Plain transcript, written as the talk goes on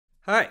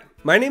Hi,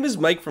 my name is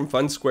Mike from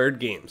Fun Squared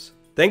Games.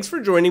 Thanks for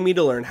joining me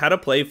to learn how to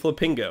play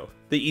Flipingo,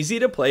 the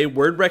easy-to-play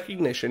word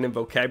recognition and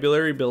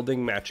vocabulary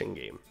building matching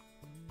game.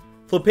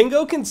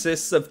 Flipingo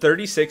consists of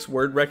 36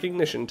 word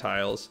recognition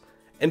tiles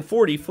and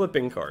 40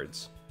 flipping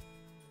cards.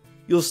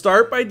 You'll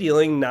start by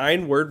dealing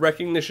 9 word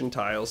recognition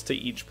tiles to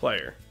each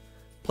player.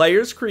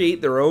 Players create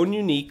their own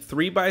unique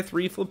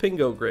 3x3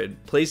 Flipingo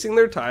grid, placing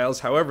their tiles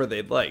however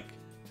they'd like.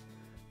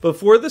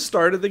 Before the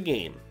start of the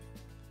game,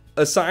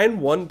 assign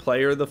one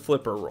player the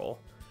flipper role.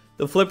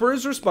 The flipper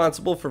is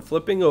responsible for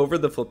flipping over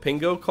the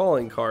Flipingo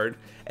calling card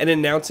and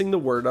announcing the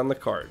word on the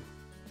card.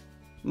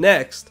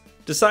 Next,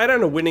 decide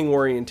on a winning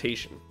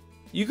orientation.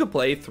 You could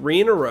play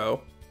 3 in a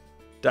row,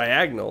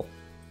 diagonal,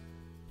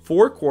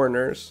 4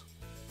 corners,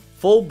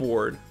 full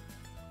board,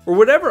 or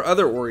whatever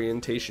other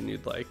orientation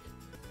you'd like.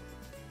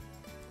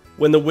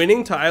 When the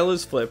winning tile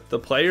is flipped, the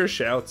player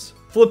shouts,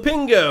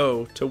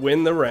 "Flipingo!" to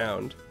win the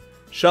round.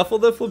 Shuffle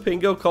the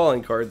Flipingo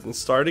calling cards and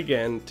start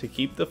again to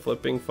keep the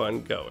flipping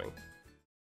fun going.